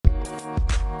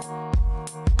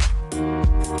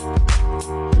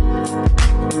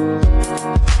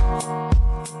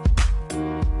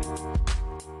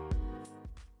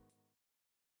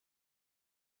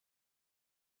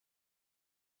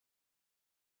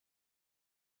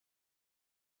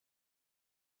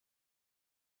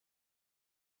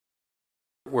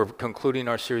we're concluding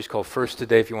our series called First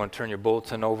today. If you want to turn your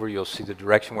bulletin over, you'll see the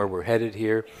direction where we're headed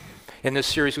here. In this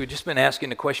series, we've just been asking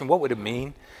the question, what would it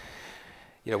mean?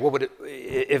 What would it,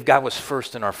 if God was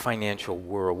first in our financial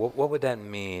world, what would that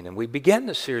mean? And we began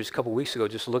this series a couple weeks ago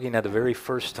just looking at the very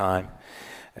first time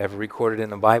ever recorded in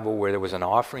the Bible where there was an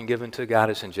offering given to God.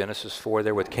 It's in Genesis 4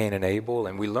 there with Cain and Abel.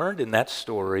 And we learned in that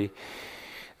story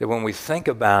that when we think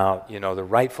about, the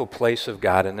rightful place of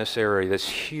God in this area, this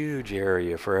huge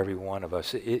area for every one of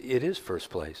us, it is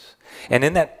first place. And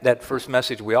in that first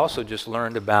message, we also just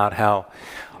learned about how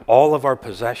all of our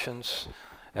possessions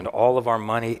and all of our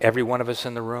money, every one of us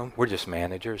in the room, we're just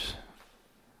managers.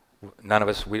 None of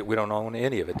us, we don't own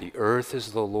any of it. The earth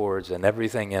is the Lord's and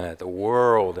everything in it, the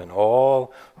world and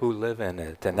all who live in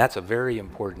it. And that's a very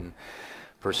important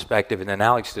perspective. And then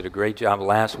Alex did a great job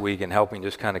last week in helping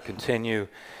just kind of continue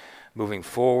moving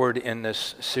forward in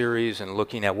this series and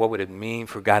looking at what would it mean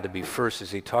for God to be first,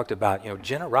 as he talked about,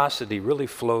 generosity really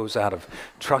flows out of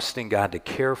trusting God to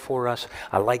care for us.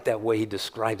 I like that way he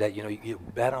described that. You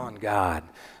bet on God.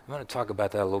 I'm going to talk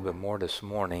about that a little bit more this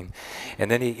morning. And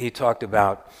then he talked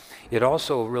about it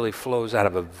also really flows out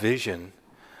of a vision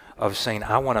of saying,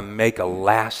 I want to make a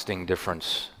lasting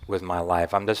difference with my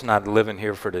life. I'm just not living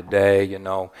here for today,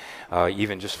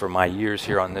 even just for my years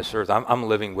here on this earth. I'm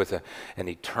living with an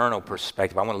eternal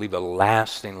perspective. I want to leave a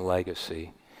lasting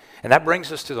legacy. And that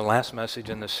brings us to the last message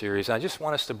in this series. I just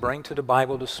want us to bring to the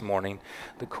Bible this morning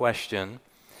the question,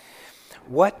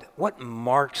 what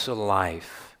marks a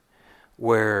life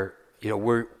where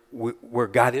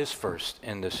God is first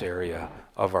in this area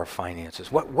of our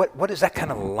finances? What is that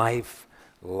kind of life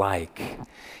like?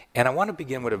 And I want to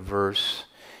begin with a verse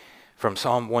from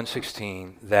Psalm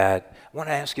 116 that I want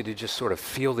to ask you to just sort of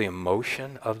feel the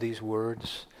emotion of these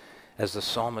words as the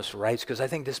psalmist writes, because I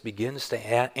think this begins to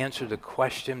answer the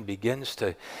question, begins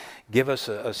to give us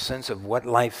a sense of what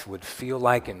life would feel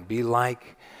like and be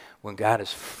like when God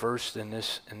is first in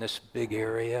this big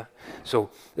area.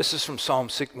 So this is from Psalm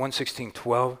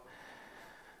 116:12.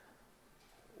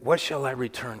 What shall I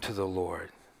return to the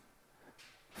Lord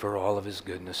for all of his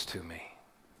goodness to me?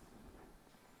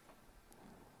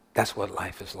 That's what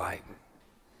life is like.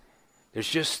 There's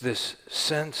just this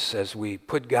sense as we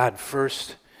put God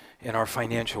first in our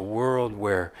financial world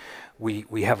where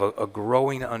we have a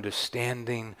growing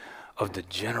understanding of the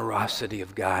generosity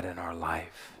of God in our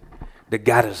life. That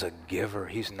God is a giver.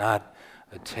 He's not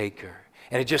a taker.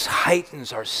 And it just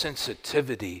heightens our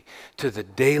sensitivity to the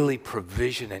daily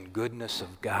provision and goodness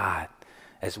of God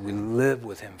as we live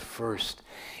with him first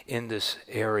in this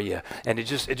area. And it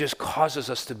just causes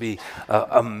us to be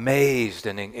amazed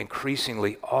and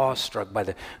increasingly awestruck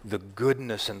by the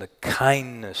goodness and the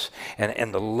kindness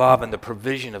and the love and the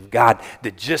provision of God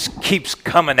that just keeps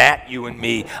coming at you and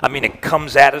me. I mean, it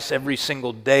comes at us every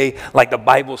single day. Like the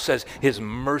Bible says, his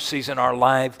mercies in our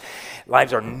lives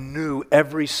are new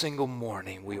every single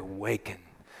morning. We awaken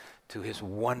to his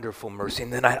wonderful mercy.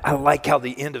 And then I like how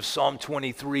the end of Psalm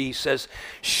 23 says,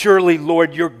 surely,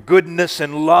 Lord, your goodness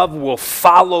and love will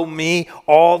follow me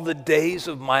all the days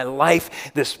of my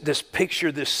life. This picture,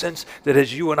 this sense that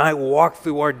as you and I walk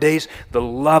through our days, the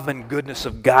love and goodness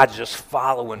of God just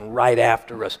following right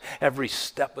after us every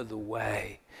step of the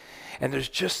way. And there's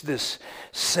just this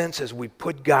sense as we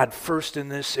put God first in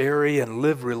this area and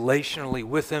live relationally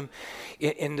with him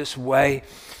in this way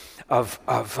of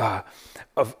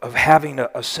having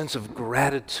a sense of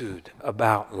gratitude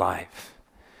about life,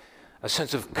 a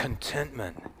sense of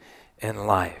contentment in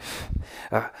life,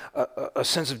 a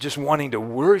sense of just wanting to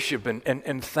worship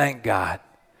and thank God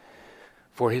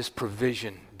for his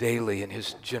provision daily and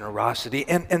his generosity,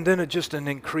 and then just an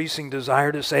increasing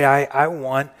desire to say, I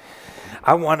want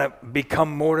to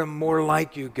become more and more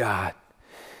like you, God,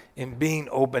 in being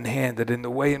open-handed in the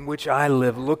way in which I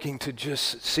live, looking to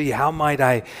just see how might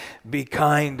I be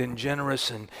kind and generous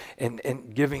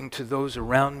and giving to those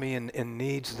around me and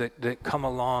needs that come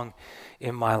along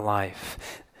in my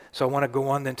life. So I want to go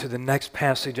on then to the next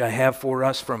passage I have for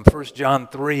us from 1 John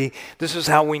 3. This is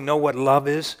how we know what love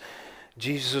is.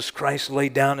 Jesus Christ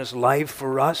laid down his life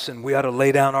for us, and we ought to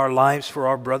lay down our lives for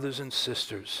our brothers and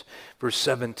sisters. Verse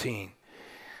 17.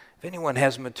 If anyone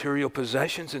has material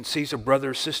possessions and sees a brother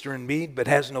or sister in need but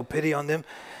has no pity on them,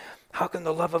 how can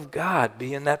the love of God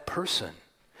be in that person?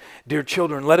 Dear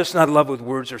children, let us not love with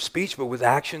words or speech, but with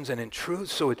actions and in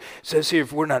truth. So it says here,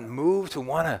 if we're not moved to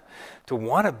want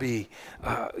to be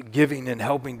giving and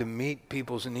helping to meet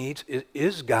people's needs, it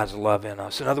is God's love in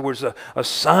us. In other words, a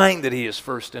sign that he is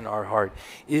first in our heart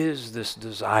is this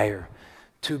desire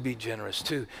to be generous,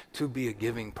 to be a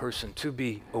giving person, to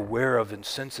be aware of and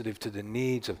sensitive to the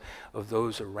needs of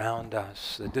those around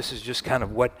us. That this is just kind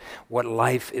of what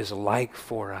life is like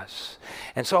for us.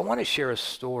 And so I want to share a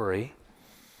story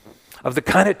of the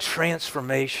kind of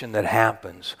transformation that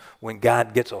happens when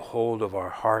God gets a hold of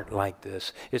our heart like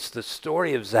this. It's the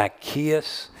story of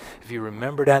Zacchaeus. If you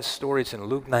remember that story, it's in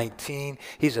Luke 19.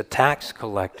 He's a tax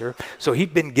collector. So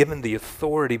he'd been given the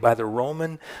authority by the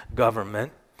Roman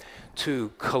government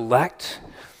to collect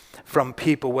from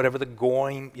people whatever the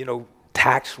going,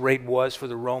 tax rate was for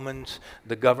the Romans,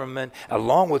 the government,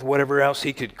 along with whatever else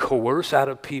he could coerce out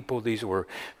of people. These were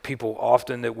people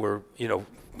often that were,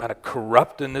 kind of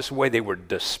corrupt in this way. They were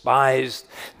despised.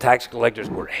 Tax collectors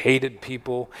were hated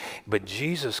people. But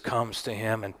Jesus comes to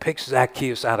him and picks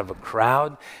Zacchaeus out of a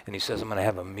crowd, and he says, I'm going to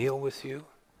have a meal with you.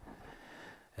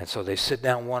 And so they sit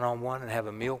down one-on-one and have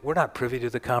a meal. We're not privy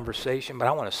to the conversation, but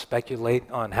I want to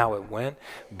speculate on how it went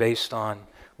based on,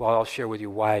 I'll share with you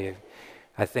why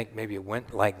I think maybe it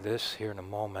went like this here in a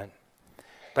moment.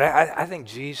 But I think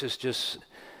Jesus just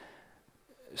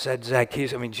said,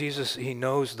 Zacchaeus, Jesus, he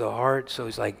knows the heart, so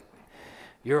he's like,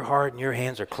 your heart and your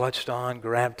hands are clutched on,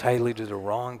 grabbed tightly to the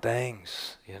wrong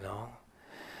things,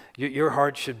 Your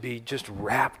heart should be just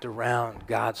wrapped around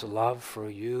God's love for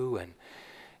you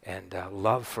and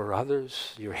love for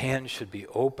others. Your hands should be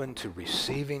open to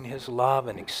receiving his love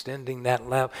and extending that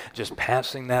love, just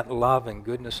passing that love and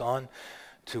goodness on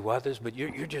to others. But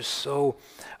you're just so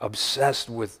obsessed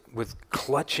with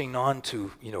clutching on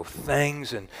to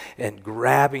things and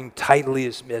grabbing tightly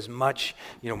as much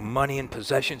money and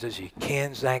possessions as you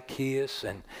can, Zacchaeus.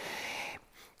 And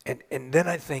then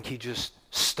I think he just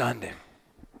stunned him.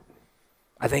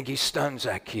 I think he stunned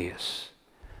Zacchaeus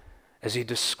as he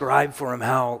described for him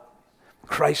how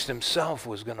Christ himself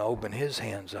was going to open his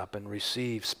hands up and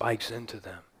receive spikes into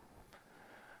them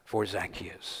for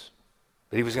Zacchaeus.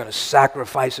 That he was going to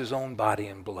sacrifice his own body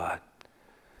and blood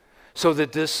so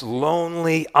that this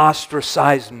lonely,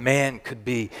 ostracized man could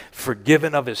be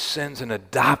forgiven of his sins and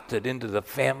adopted into the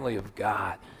family of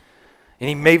God. And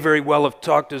he may very well have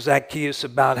talked to Zacchaeus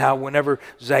about how whenever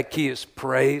Zacchaeus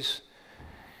prays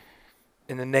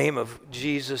in the name of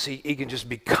Jesus, he can just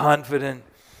be confident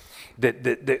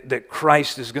that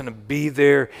Christ is going to be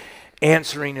there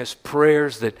answering his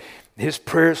prayers, that his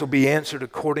prayers will be answered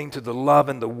according to the love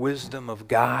and the wisdom of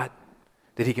God,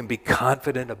 that he can be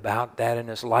confident about that in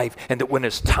his life, and that when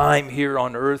his time here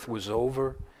on earth was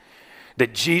over,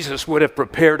 that Jesus would have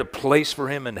prepared a place for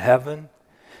him in heaven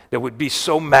that would be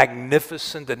so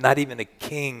magnificent that not even a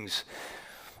king's,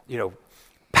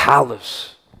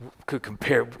 palace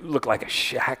could look like a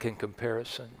shack in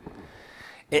comparison.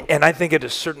 And I think at a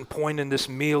certain point in this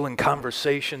meal and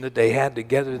conversation that they had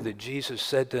together, that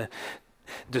Jesus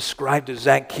described to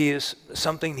Zacchaeus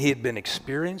something he had been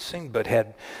experiencing but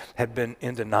had been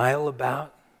in denial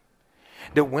about.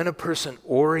 That when a person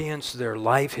orients their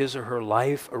life, his or her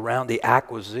life, around the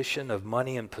acquisition of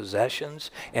money and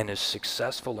possessions and is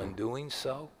successful in doing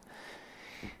so,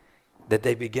 that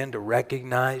they begin to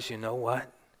recognize,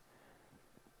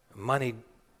 money,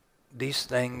 these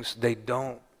things, they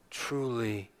don't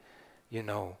truly,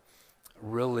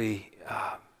 really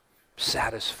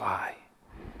satisfy.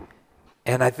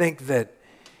 And I think that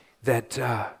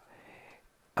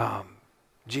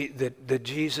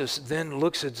Jesus then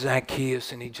looks at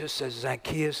Zacchaeus and he just says,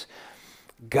 Zacchaeus,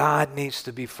 God needs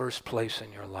to be first place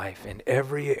in your life, in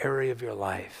every area of your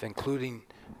life, including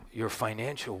your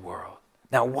financial world.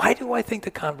 Now, why do I think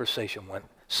the conversation went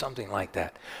something like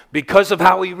that? Because of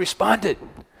how he responded.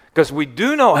 Because we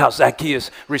do know how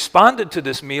Zacchaeus responded to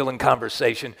this meal and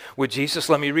conversation with Jesus.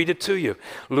 Let me read it to you.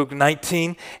 Luke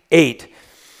 19:8.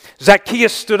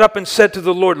 Zacchaeus stood up and said to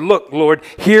the Lord, look, Lord,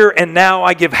 here and now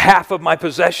I give half of my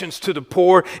possessions to the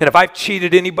poor, and if I've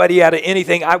cheated anybody out of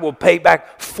anything, I will pay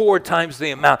back 4 times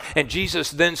the amount. And Jesus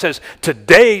then says,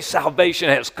 today salvation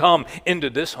has come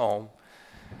into this home.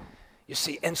 You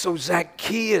see, and so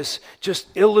Zacchaeus just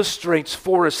illustrates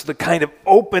for us the kind of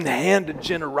open-handed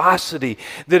generosity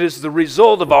that is the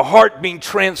result of a heart being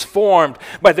transformed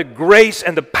by the grace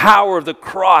and the power of the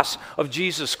cross of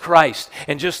Jesus Christ,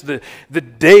 and just the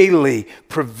daily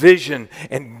provision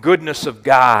and goodness of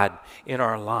God in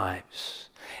our lives.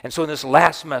 And so in this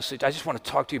last message, I just want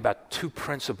to talk to you about 2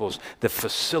 principles that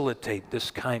facilitate this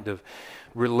kind of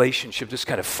relationship, this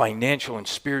kind of financial and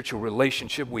spiritual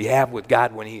relationship we have with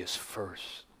God when he is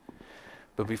first.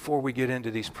 But before we get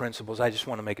into these principles, I just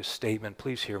want to make a statement.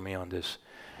 Please hear me on this.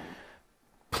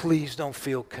 Please don't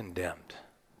feel condemned.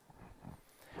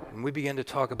 When we begin to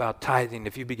talk about tithing,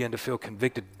 if you begin to feel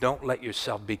convicted, don't let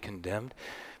yourself be condemned,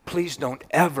 Please don't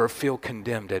ever feel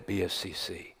condemned at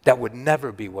BSCC. That would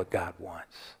never be what God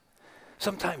wants.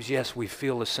 Sometimes, yes, we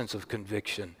feel a sense of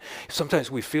conviction.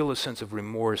 Sometimes we feel a sense of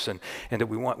remorse and that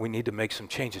we need to make some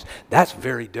changes. That's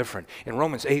very different. In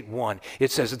Romans 8:1,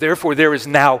 it says, therefore there is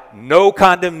now no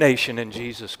condemnation in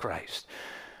Jesus Christ.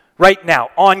 Right now,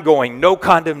 ongoing, no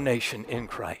condemnation in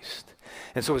Christ.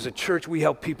 And so as a church, we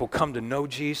help people come to know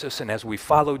Jesus, and as we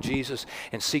follow Jesus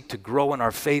and seek to grow in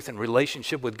our faith and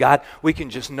relationship with God, we can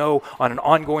just know on an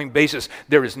ongoing basis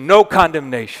there is no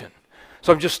condemnation.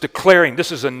 So I'm just declaring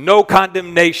this is a no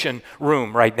condemnation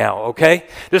room right now, okay?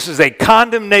 This is a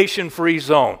condemnation-free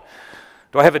zone.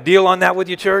 Do I have a deal on that with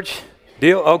you, church?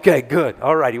 Deal? Okay, good.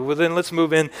 All righty. Well, then let's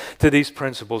move into these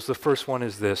principles. The first one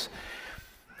is this.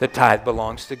 The tithe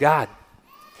belongs to God.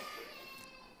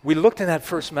 We looked in that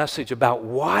first message about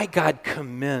why God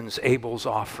commends Abel's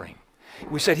offering.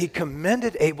 We said he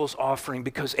commended Abel's offering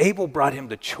because Abel brought him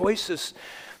the choicest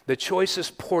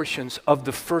portions of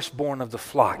the firstborn of the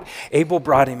flock. Abel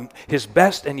brought him his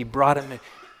best, and he brought him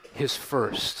his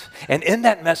first. And in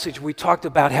that message, we talked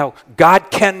about how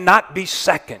God cannot be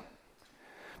second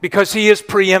because he is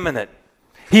preeminent.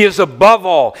 He is above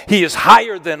all. He is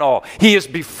higher than all. He is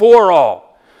before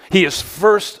all. He is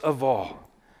first of all.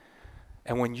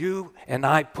 And when you and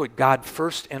I put God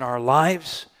first in our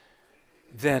lives,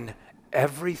 then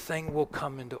everything will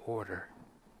come into order.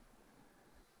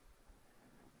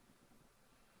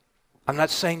 I'm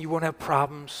not saying you won't have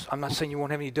problems. I'm not saying you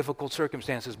won't have any difficult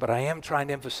circumstances, but I am trying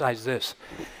to emphasize this.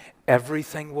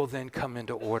 Everything will then come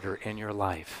into order in your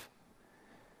life.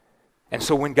 And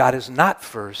so when God is not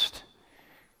first,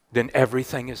 then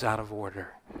everything is out of order.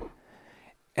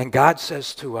 And God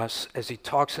says to us, as he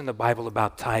talks in the Bible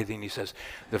about tithing, he says,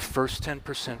 the first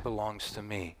 10% belongs to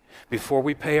me. Before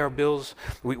we pay our bills,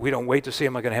 we don't wait to see,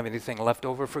 am I going to have anything left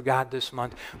over for God this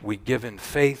month? We give in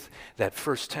faith that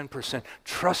first 10%,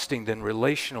 trusting then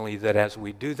relationally that as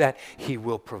we do that, he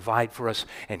will provide for us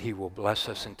and he will bless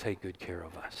us and take good care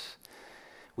of us.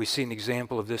 We see an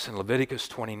example of this in Leviticus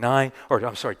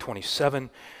 27.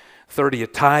 30, a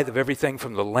tithe of everything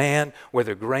from the land,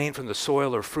 whether grain from the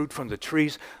soil or fruit from the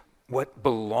trees, what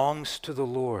belongs to the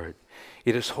Lord.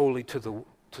 It is holy to the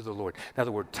Lord. Now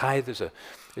the word tithe is a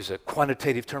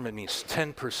quantitative term. It means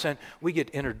 10%. We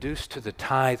get introduced to the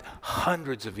tithe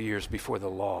hundreds of years before the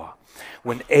law.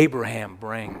 When Abraham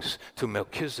brings to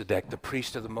Melchizedek, the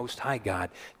priest of the Most High God,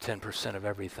 10% of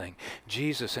everything.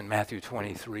 Jesus in Matthew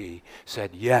 23 said,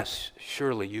 yes,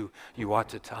 surely you ought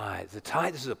to tithe. The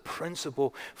tithe is a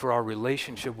principle for our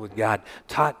relationship with God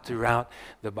taught throughout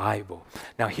the Bible.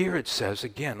 Now here it says,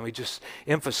 again, let me just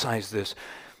emphasize this.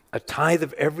 A tithe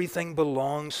of everything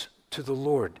belongs to the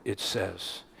Lord, it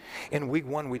says. In week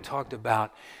 1, we talked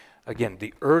about, again,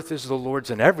 the earth is the Lord's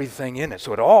and everything in it,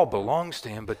 so it all belongs to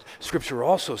him. But Scripture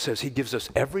also says he gives us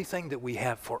everything that we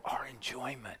have for our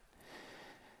enjoyment.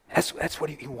 That's what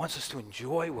he wants us to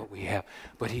enjoy what we have.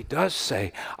 But he does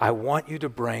say, I want you to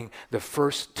bring the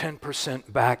first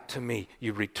 10% back to me.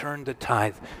 You return the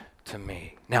tithe to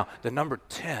me. Now, the number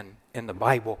 10 in the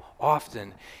Bible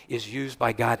often is used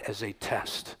by God as a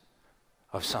test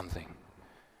of something.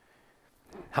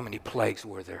 How many plagues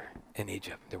were there in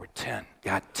Egypt? There were 10.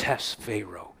 God tests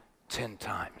Pharaoh 10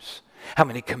 times. How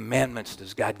many commandments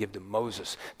does God give to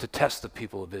Moses to test the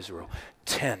people of Israel?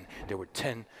 10. There were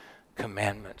 10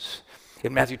 commandments.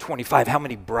 In Matthew 25, how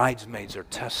many bridesmaids are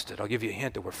tested? I'll give you a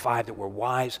hint. There were 5 that were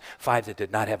wise, 5 that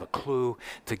did not have a clue.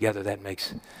 Together that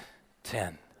makes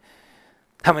 10.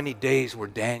 How many days were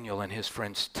Daniel and his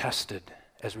friends tested,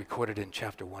 as recorded in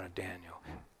chapter 1 of Daniel?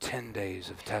 10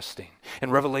 days of testing. In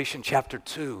Revelation chapter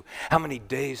 2, how many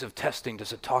days of testing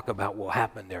does it talk about will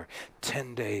happen there?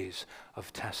 10 days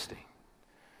of testing.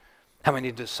 How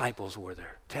many disciples were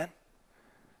there? 10?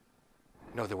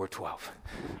 No, there were 12.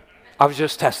 I was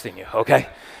just testing you, okay?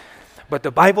 But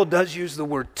the Bible does use the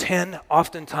word 10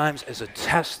 oftentimes as a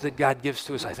test that God gives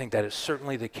to us. I think that is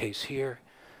certainly the case here.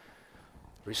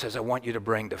 Where he says, I want you to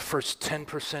bring the first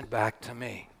 10% back to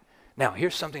me. Now,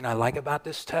 here's something I like about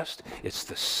this test. It's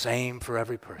the same for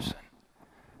every person.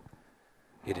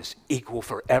 It is equal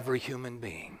for every human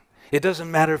being. It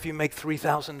doesn't matter if you make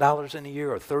 $3,000 in a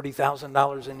year or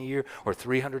 $30,000 in a year or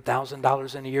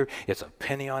 $300,000 in a year. It's a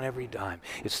penny on every dime.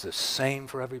 It's the same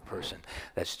for every person.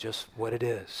 That's just what it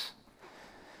is.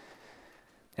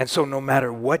 And so no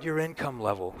matter what your income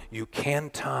level, you can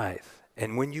tithe.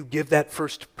 And when you give that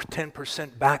first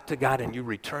 10% back to God and you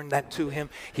return that to him,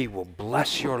 he will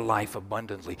bless your life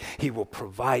abundantly. He will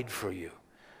provide for you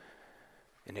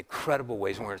in incredible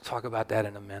ways. And we're going to talk about that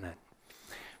in a minute.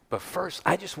 But first,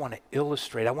 I just want to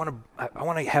illustrate. I want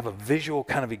to have a visual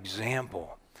kind of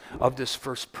example of this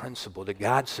first principle that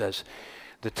God says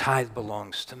the tithe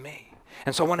belongs to me.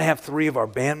 And so I want to have 3 of our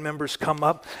band members come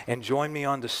up and join me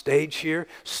on the stage here,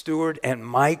 Stuart and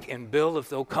Mike and Bill, if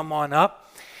they'll come on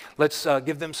up. Let's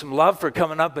give them some love for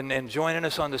coming up and joining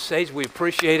us on the stage. We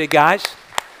appreciate it, guys.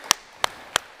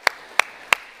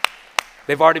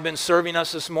 They've already been serving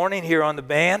us this morning here on the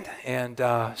band, and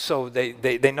so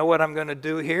they know what I'm going to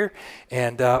do here.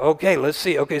 And okay, let's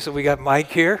see. Okay, so we got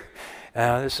Mike here.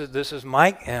 This is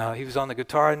Mike. He was on the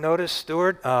guitar, I noticed.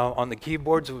 Stuart on the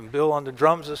keyboards, and Bill on the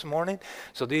drums this morning.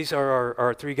 So these are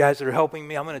our 3 guys that are helping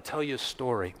me. I'm going to tell you a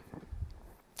story.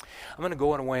 I'm going to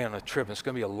go away on a trip. It's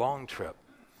going to be a long trip.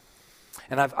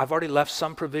 And I've already left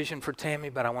some provision for Tammy,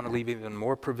 but I want to leave even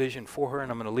more provision for her,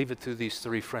 and I'm going to leave it to these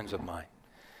 3 friends of mine.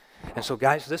 And so,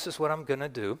 guys, this is what I'm going to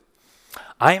do.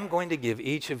 I am going to give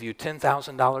each of you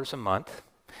 $10,000 a month,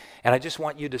 and I just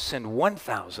want you to send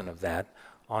 $1,000 of that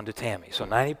on to Tammy. So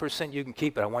 90% you can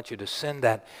keep it. I want you to send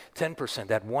that 10%,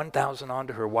 that $1,000 on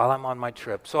to her while I'm on my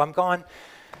trip. So I'm gone,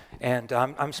 and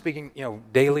I'm speaking,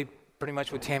 daily pretty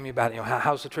much with Tammy about,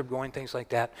 how's the trip going, things like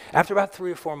that. After about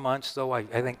 3 or 4 months, though, I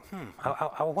think,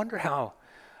 I wonder how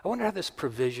this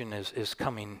provision is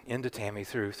coming into Tammy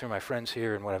through my friends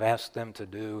here and what I've asked them to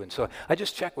do. And so I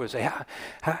just check with her and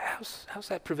say, how's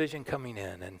that provision coming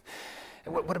in? And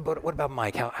what about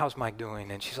Mike? How's Mike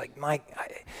doing? And she's like,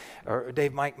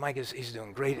 Dave, Mike he's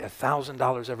doing great.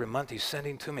 $1,000 every month he's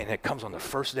sending to me, and it comes on the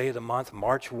first day of the month,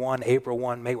 March 1, April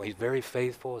 1, May 1. He's very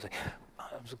faithful.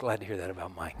 I'm so glad to hear that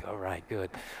about Mike. All right,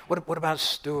 good. What about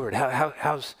Stuart?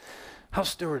 How's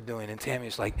Stuart doing? And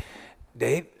Tammy's like,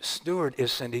 Dave, Stuart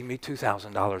is sending me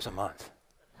 $2,000 a month.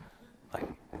 Like,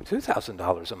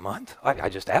 $2,000 a month? I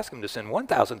just asked him to send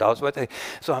 $1,000.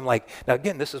 So I'm like, now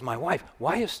again, this is my wife.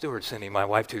 Why is Stuart sending my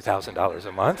wife $2,000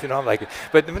 a month? I'm like,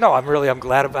 but no, I'm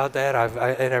glad about that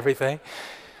and everything.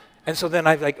 And so then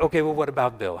I'm like, okay, well, what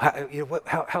about Bill?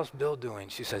 How's Bill doing?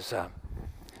 She says,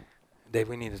 Dave,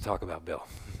 we need to talk about Bill.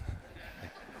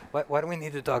 Why do we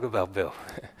need to talk about Bill?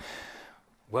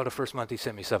 Well, the first month he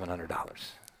sent me $700.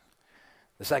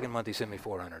 The second month he sent me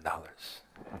 $400.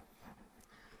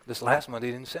 This last month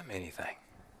he didn't send me anything.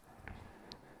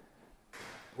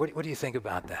 What do you think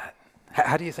about that?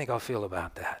 How do you think I'll feel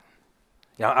about that?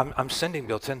 I'm sending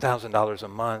Bill $10,000 a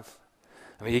month.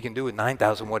 I mean, he can do with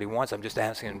 $9,000 what he wants. I'm just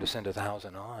asking him to send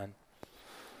 $1,000 on.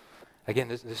 Again,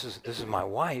 this is my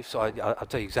wife, so I'll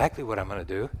tell you exactly what I'm going to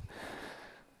do.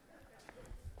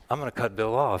 I'm going to cut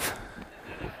Bill off.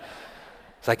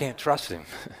 So I can't trust him.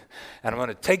 And I'm going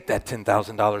to take that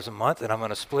 $10,000 a month and I'm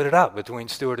going to split it up between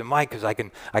Stuart and Mike because I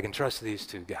can trust these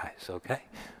 2 guys, okay?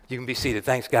 You can be seated.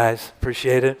 Thanks, guys.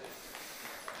 Appreciate it.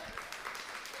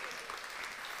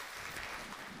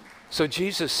 So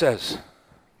Jesus says,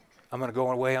 I'm going to go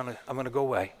away. I'm going to go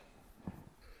away.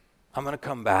 I'm going to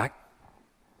come back.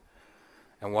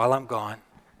 And while I'm gone,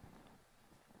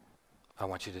 I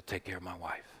want you to take care of my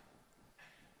wife.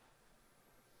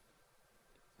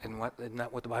 Isn't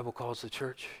that what the Bible calls the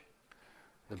church?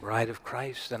 The bride of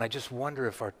Christ? And I just wonder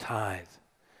if our tithe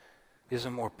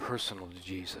isn't more personal to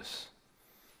Jesus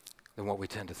than what we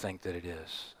tend to think that it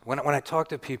is. When I talk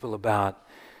to people about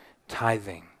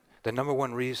tithing, the number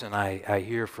one reason I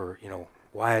hear for,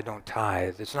 why I don't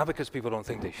tithe, it's not because people don't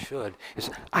think they should. It's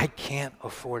I can't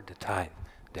afford to tithe,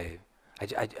 Dave.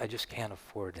 I just can't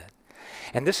afford it.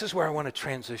 And this is where I want to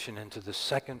transition into the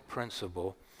second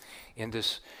principle in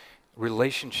this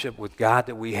relationship with God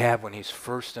that we have when he's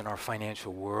first in our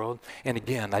financial world. And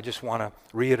again, I just want to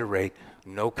reiterate,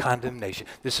 no condemnation.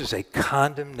 This is a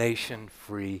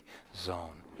condemnation-free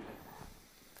zone.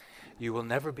 You will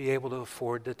never be able to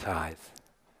afford to tithe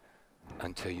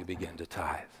until you begin to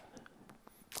tithe.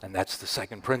 And that's the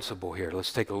second principle here.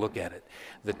 Let's take a look at it.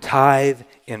 The tithe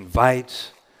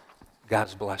invites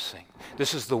God's blessing.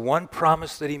 This is the one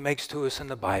promise that he makes to us in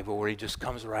the Bible where he just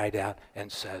comes right out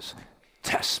and says,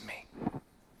 test me.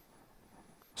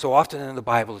 So often in the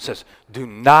Bible it says, do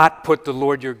not put the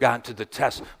Lord your God to the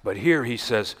test. But here he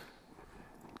says,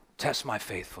 test my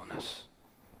faithfulness.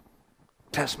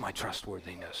 Test my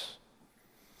trustworthiness.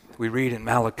 We read in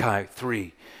Malachi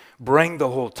 3, bring the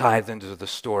whole tithe into the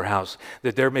storehouse,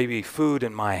 that there may be food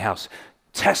in my house.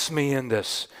 Test me in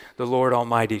this, the Lord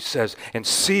Almighty says, and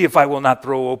see if I will not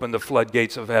throw open the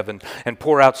floodgates of heaven and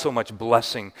pour out so much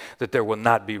blessing that there will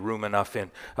not be room enough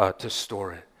in to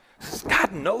store it.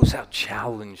 God knows how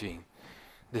challenging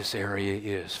this area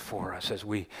is for us as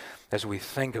we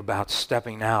think about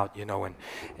stepping out, in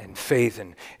faith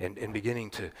and beginning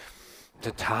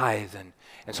to tithe.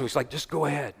 And so he's like, just go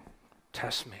ahead,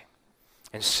 test me,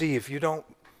 and see if you don't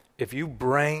if you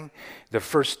bring the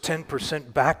first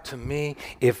 10% back to me,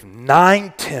 if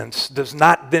 9/10 does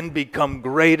not then become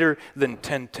greater than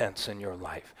 10/10 in your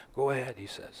life, go ahead, he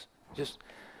says.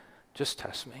 Just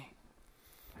test me.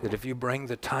 That if you bring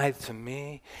the tithe to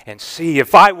me and see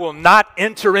if I will not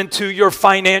enter into your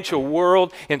financial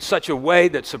world in such a way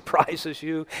that surprises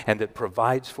you and that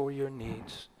provides for your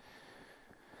needs.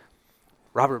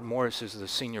 Robert Morris is the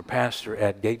senior pastor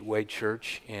at Gateway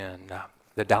Church in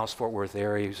the Dallas-Fort Worth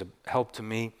area. He's a help to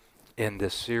me in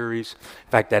this series.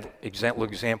 In fact, that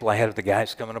example I had of the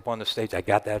guys coming up on the stage, I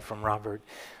got that from Robert.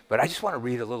 But I just want to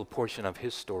read a little portion of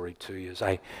his story to you as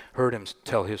I heard him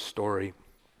tell his story.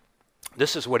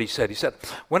 This is what he said. He said,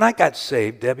 when I got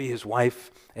saved, Debbie, his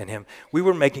wife, and him, we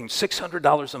were making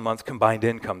 $600 a month combined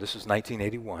income. This is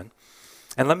 1981.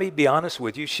 And let me be honest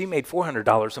with you, she made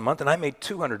 $400 a month, and I made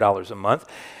 $200 a month.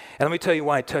 And let me tell you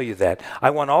why I tell you that.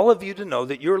 I want all of you to know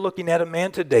that you're looking at a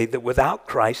man today that without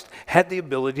Christ had the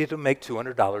ability to make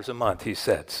 $200 a month, he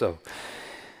said.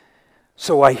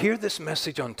 So I hear this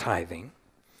message on tithing,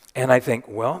 and I think,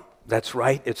 well, that's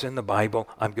right, it's in the Bible.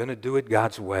 I'm going to do it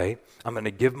God's way. I'm going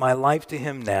to give my life to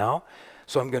him now,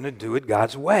 so I'm going to do it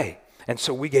God's way. And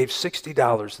so we gave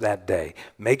 $60 that day.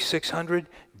 Make 600,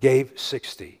 gave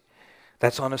 60.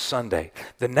 That's on a Sunday.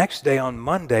 The next day on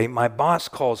Monday, my boss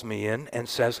calls me in and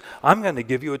says, I'm going to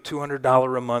give you a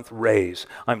 $200 a month raise.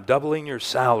 I'm doubling your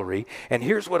salary. And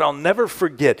here's what I'll never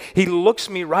forget. He looks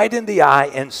me right in the eye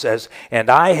and says,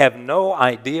 and I have no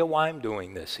idea why I'm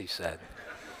doing this, he said.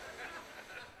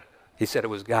 He said it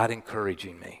was God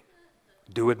encouraging me.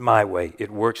 Do it my way. It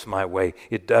works my way.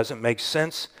 It doesn't make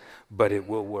sense, but it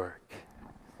will work.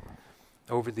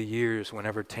 Over the years,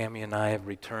 whenever Tammy and I have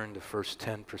returned the first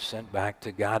 10% back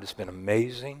to God, it's been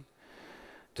amazing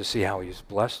to see how he's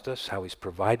blessed us, how he's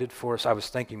provided for us. I was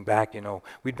thinking back,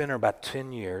 we'd been there about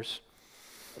 10 years,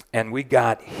 and we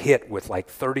got hit with like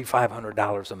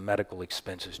 $3,500 of medical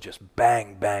expenses, just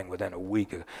bang, bang, within a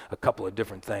week. A couple of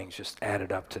different things just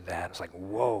added up to that. It's like,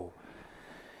 whoa.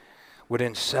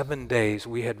 Within 7 days,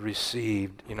 we had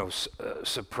received,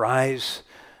 surprise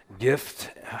gifts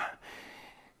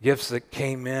that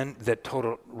came in that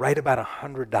totaled right about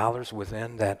 $100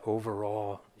 within that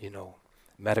overall,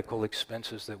 medical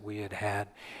expenses that we had had.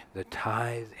 The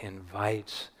tithe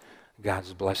invites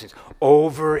God's blessings.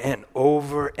 Over and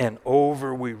over and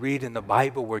over we read in the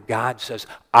Bible where God says,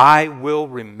 I will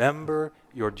remember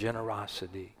your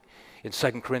generosity. In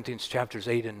 2 Corinthians chapters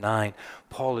 8 and 9,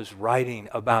 Paul is writing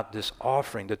about this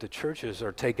offering that the churches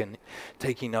are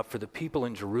taking up for the people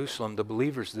in Jerusalem, the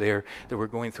believers there that were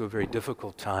going through a very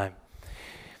difficult time.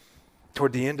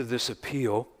 Toward the end of this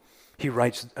appeal, he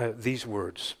writes these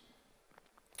words.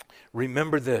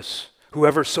 Remember this,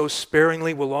 whoever sows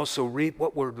sparingly will also reap.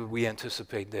 What word would we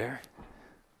anticipate there?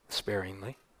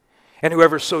 Sparingly. And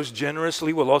whoever sows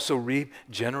generously will also reap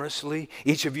generously.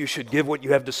 Each of you should give what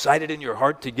you have decided in your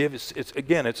heart to give.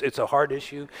 It's a heart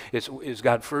issue. Is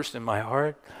God first in my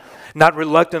heart? Not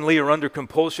reluctantly or under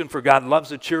compulsion, for God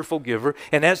loves a cheerful giver.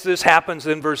 And as this happens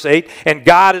in verse 8, and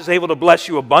God is able to bless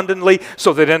you abundantly,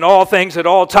 so that in all things at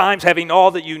all times, having all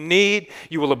that you need,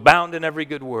 you will abound in every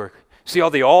good work. See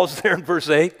all the alls there in verse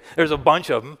 8? There's a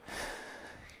bunch of them.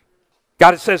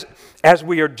 God, it says, as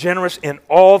we are generous in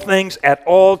all things at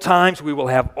all times, we will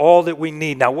have all that we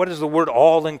need. Now, what does the word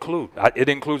all include? It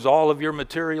includes all of your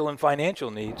material and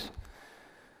financial needs.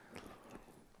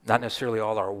 Not necessarily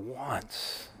all our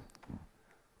wants,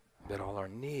 but all our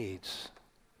needs.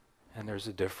 And there's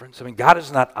a difference. I mean, God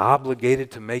is not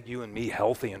obligated to make you and me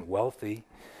healthy and wealthy,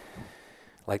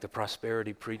 like the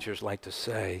prosperity preachers like to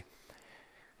say.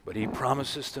 But he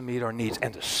promises to meet our needs.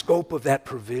 And the scope of that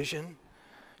provision,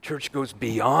 church, goes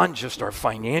beyond just our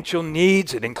financial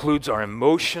needs. It includes our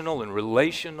emotional and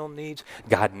relational needs.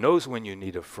 God knows when you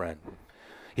need a friend.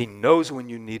 He knows when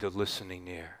you need a listening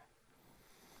ear.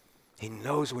 He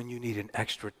knows when you need an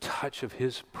extra touch of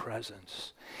his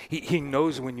presence. He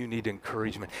knows when you need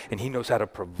encouragement, and he knows how to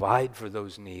provide for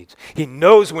those needs. He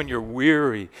knows when you're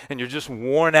weary and you're just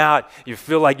worn out, you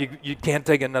feel like you can't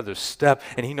take another step,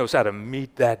 and he knows how to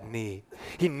meet that need.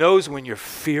 He knows when you're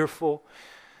fearful,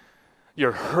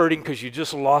 you're hurting because you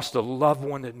just lost a loved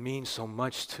one that means so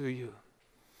much to you.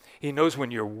 He knows when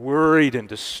you're worried and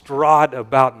distraught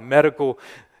about medical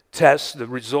tests, the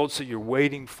results that you're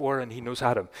waiting for, and he knows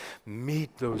how to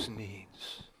meet those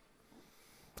needs.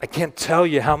 I can't tell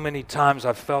you how many times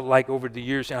I've felt like over the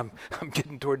years, I'm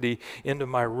getting toward the end of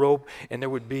my rope, and there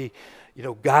would be,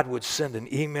 God would send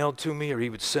an email to me, or he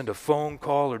would send a phone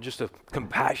call, or just a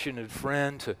compassionate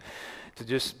friend to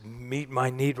just meet my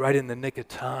need right in the nick of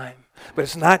time. But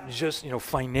it's not just,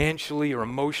 financially or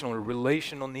emotional or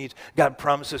relational needs. God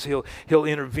promises he'll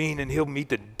intervene and he'll meet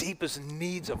the deepest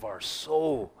needs of our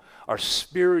soul, our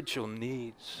spiritual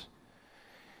needs.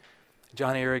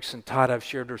 Joni Eareckson Tada, I've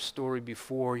shared her story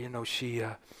before. She,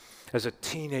 as a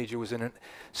teenager, was in a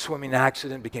swimming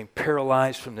accident, became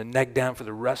paralyzed from the neck down for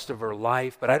the rest of her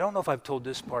life. But I don't know if I've told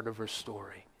this part of her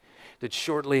story, that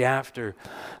shortly after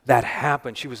that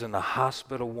happened, she was in the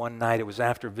hospital one night. It was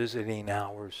after visiting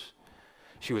hours.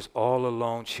 She was all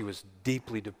alone. She was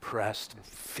deeply depressed and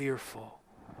fearful.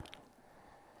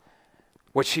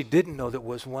 What she didn't know that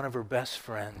was one of her best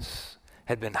friends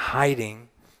had been hiding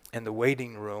in the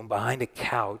waiting room behind a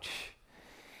couch,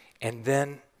 and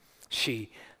then she,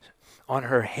 on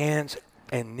her hands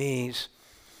and knees,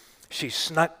 she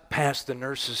snuck past the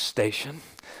nurse's station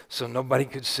so nobody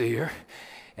could see her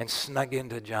and snuck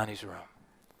into Joni's room.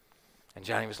 And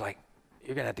Joni was like,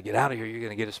 "You're going to have to get out of here. You're going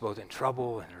to get us both in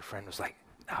trouble." And her friend was like,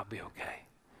 "I'll be okay."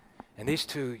 And these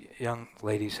two young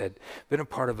ladies had been a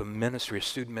part of a ministry, a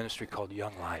student ministry called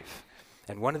Young Life.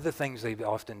 And one of the things they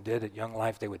often did at Young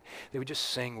Life, they would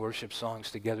just sing worship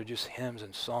songs together, just hymns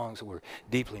and songs that were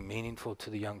deeply meaningful to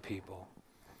the young people.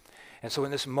 And so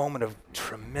in this moment of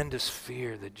tremendous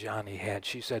fear that Joni had,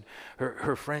 she said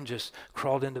her friend just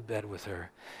crawled into bed with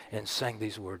her and sang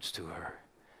these words to her.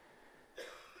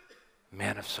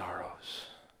 "Man of sorrows,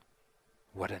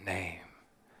 what a name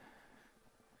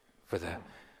for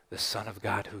the Son of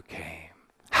God who came.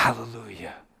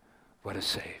 Hallelujah, what a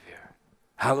Savior.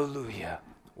 Hallelujah,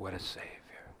 what a Savior."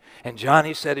 And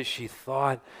Joni said, as she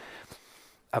thought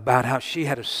about how she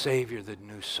had a Savior that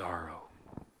knew sorrow,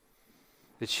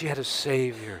 that she had a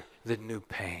Savior that knew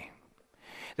pain,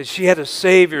 that she had a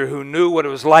Savior who knew what it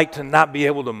was like to not be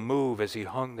able to move as he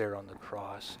hung there on the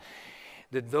cross,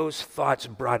 that those thoughts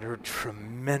brought her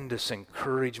tremendous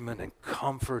encouragement and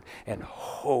comfort and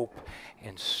hope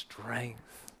and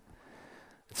strength.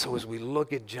 And so as we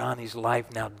look at Joni's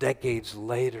life now, decades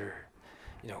later,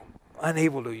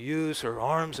 unable to use her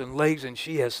arms and legs, and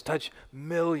she has touched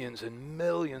millions and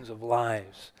millions of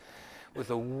lives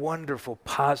with a wonderful,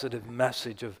 positive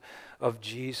message of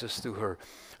Jesus through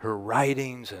her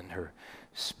writings and her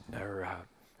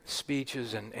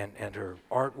speeches and her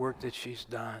artwork that she's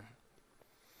done.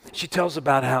 She tells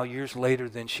about how years later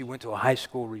then she went to a high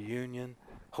school reunion,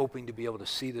 hoping to be able to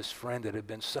see this friend that had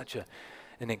been such an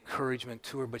encouragement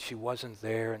to her, but she wasn't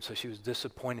there, and so she was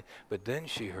disappointed. But then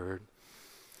she heard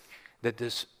that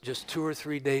this, just 2 or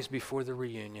 3 days before the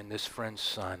reunion, this friend's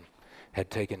son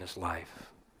had taken his life.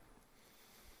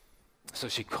 So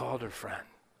she called her friend,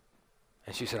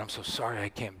 and she said, "I'm so sorry I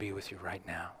can't be with you right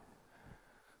now,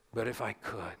 but if I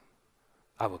could,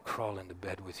 I would crawl into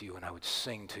bed with you and I would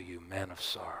sing to you, Man of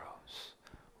Sorrows,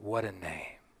 what a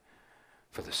name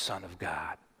for the Son of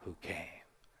God who came.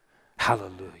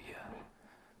 Hallelujah,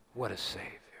 what a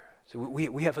Savior." So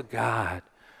we have a God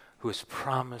who has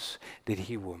promised that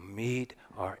he will meet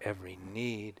our every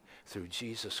need through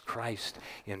Jesus Christ.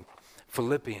 In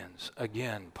Philippians,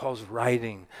 again, Paul's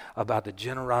writing about the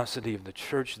generosity of the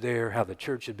church there, how the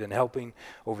church had been helping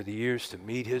over the years to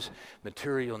meet his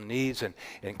material needs. And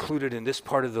included in this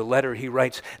part of the letter, he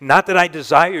writes, "Not that I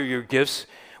desire your gifts.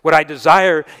 What I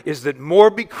desire is that more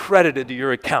be credited to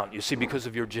your account." You see, because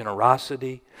of your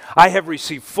generosity, I have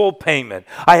received full payment.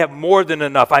 I have more than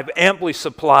enough. I've amply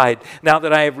supplied. Now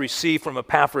that I have received from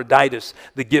Epaphroditus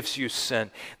the gifts you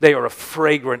sent, they are a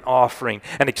fragrant offering,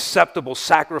 an acceptable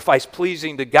sacrifice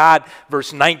pleasing to God.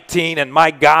 Verse 19, "And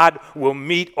my God will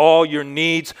meet all your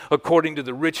needs according to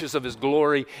the riches of his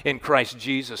glory in Christ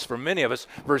Jesus." For many of us,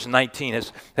 verse 19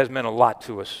 has meant a lot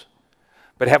to us.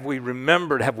 But have we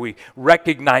remembered, have we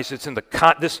recognized it's in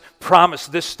this promise,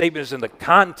 this statement is in the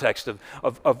context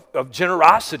of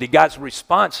generosity, God's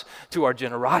response to our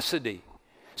generosity.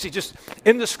 See, just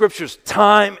in the scriptures,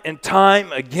 time and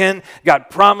time again,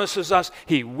 God promises us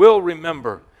he will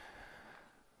remember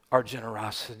our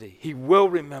generosity. He will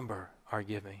remember our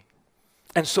giving.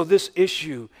 And so this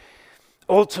issue,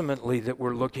 ultimately, that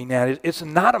we're looking at, it's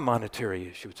not a monetary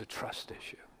issue, it's a trust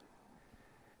issue.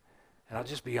 And I'll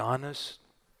just be honest,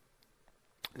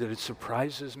 that it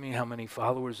surprises me how many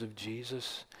followers of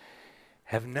Jesus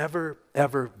have never,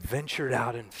 ever ventured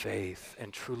out in faith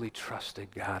and truly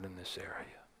trusted God in this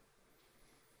area.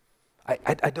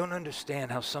 I don't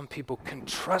understand how some people can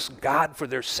trust God for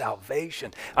their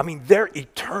salvation. I mean, their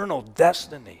eternal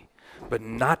destiny, but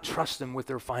not trust him with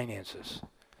their finances.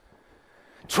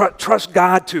 Trust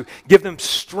God to give them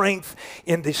strength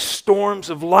in the storms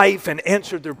of life and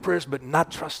answer their prayers, but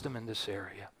not trust them in this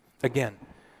area. Again,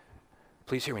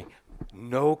 please hear me.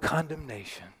 No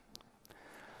condemnation.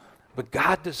 But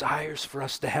God desires for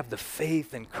us to have the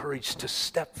faith and courage to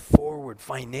step forward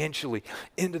financially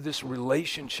into this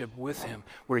relationship with Him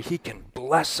where He can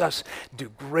bless us, do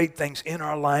great things in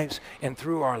our lives and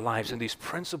through our lives. And these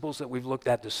principles that we've looked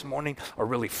at this morning are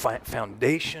really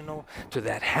foundational to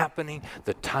that happening.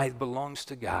 The tithe belongs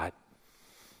to God.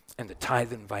 And the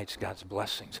tithe invites God's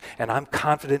blessings. And I'm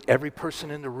confident every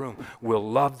person in the room will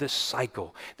love this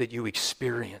cycle that you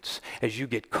experience as you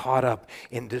get caught up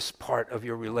in this part of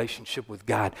your relationship with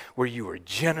God, where you are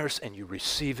generous and you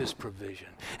receive His provision.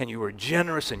 And you are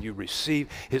generous and you receive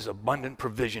His abundant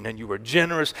provision. And you are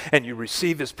generous and you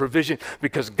receive His provision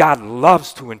because God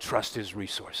loves to entrust His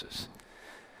resources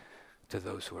to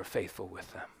those who are faithful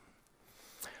with them.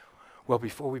 Well,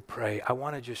 before we pray, I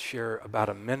want to just share about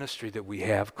a ministry that we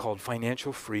have called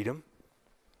Financial Freedom.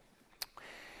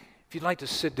 If you'd like to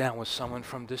sit down with someone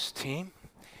from this team,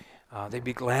 they'd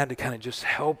be glad to kind of just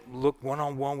help look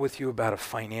one-on-one with you about a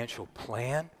financial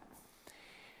plan.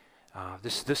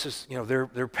 This is,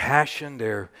 their passion,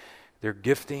 their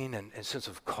gifting and sense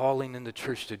of calling in the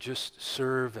church to just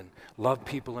serve and love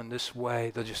people in this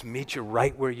way. They'll just meet you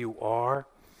right where you are.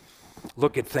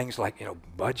 Look at things like,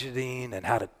 budgeting and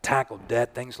how to tackle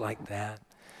debt, things like that.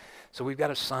 So we've got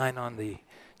a sign on the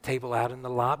table out in the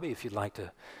lobby if you'd like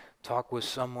to talk with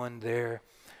someone there.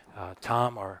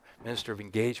 Tom, our Minister of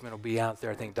Engagement, will be out there.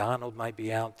 I think Donald might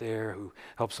be out there, who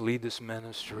helps lead this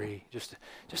ministry.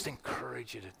 Just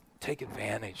encourage you to take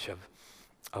advantage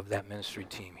of that ministry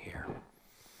team here.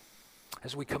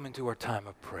 As we come into our time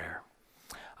of prayer,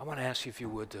 I want to ask you, if you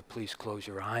would, to please close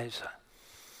your eyes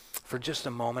for just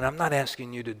a moment. I'm not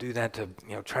asking you to do that to,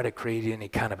 try to create any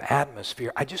kind of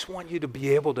atmosphere. I just want you to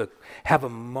be able to have a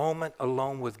moment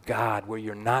alone with God where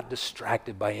you're not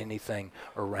distracted by anything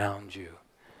around you.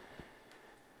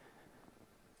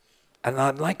 And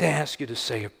I'd like to ask you to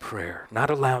say a prayer, not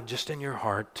aloud, just in your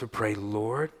heart, to pray,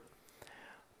 Lord,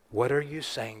 what are you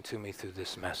saying to me through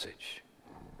this message?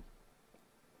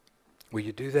 Will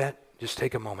you do that? Just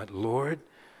take a moment. Lord,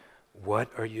 what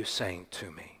are you saying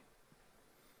to me?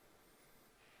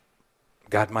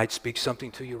 God might speak something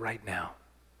to you right now,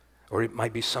 or it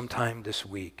might be sometime this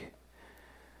week.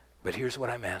 But here's what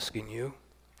I'm asking you.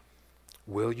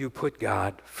 Will you put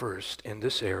God first in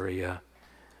this area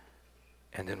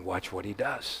and then watch what He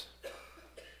does?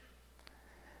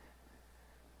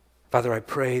 Father, I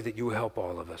pray that you will help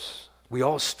all of us. We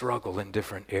all struggle in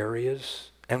different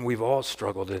areas, and we've all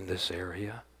struggled in this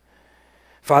area.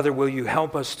 Father, will you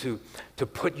help us to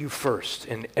put you first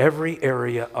in every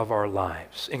area of our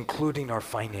lives, including our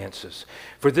finances?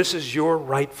 For this is your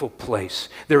rightful place.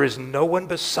 There is no one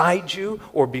beside you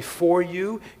or before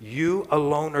you. You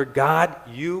alone are God.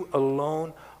 You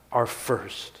alone are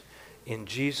first. In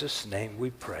Jesus' name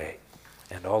we pray.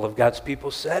 And all of God's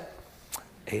people said,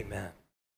 amen.